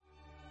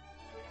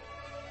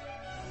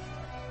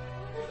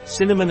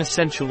Cinnamon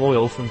Essential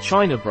Oil from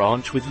China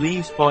Branch with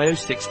Leaves Bio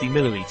 60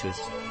 ml.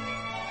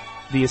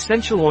 The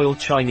essential oil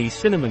Chinese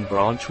cinnamon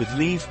branch with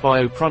leaves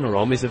Bio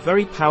PRANAROM is a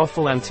very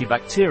powerful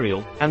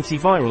antibacterial,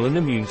 antiviral and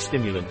immune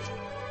stimulant.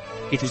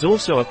 It is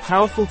also a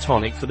powerful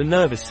tonic for the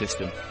nervous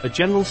system, a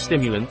general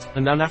stimulant,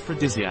 and an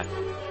aphrodisiac.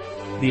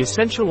 The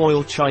essential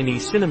oil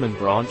Chinese cinnamon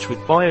branch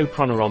with Bio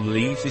PRANAROM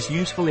leaves is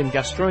useful in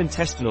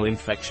gastrointestinal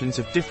infections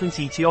of different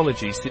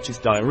etiologies such as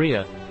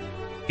diarrhea,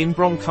 in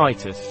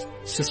bronchitis,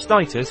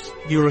 cystitis,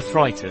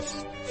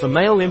 urethritis. For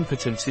male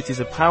impotence it is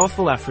a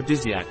powerful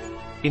aphrodisiac.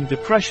 In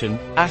depression,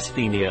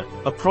 asthenia,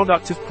 a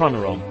product of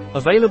PRANAROM.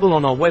 Available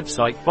on our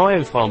website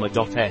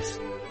biopharma.s.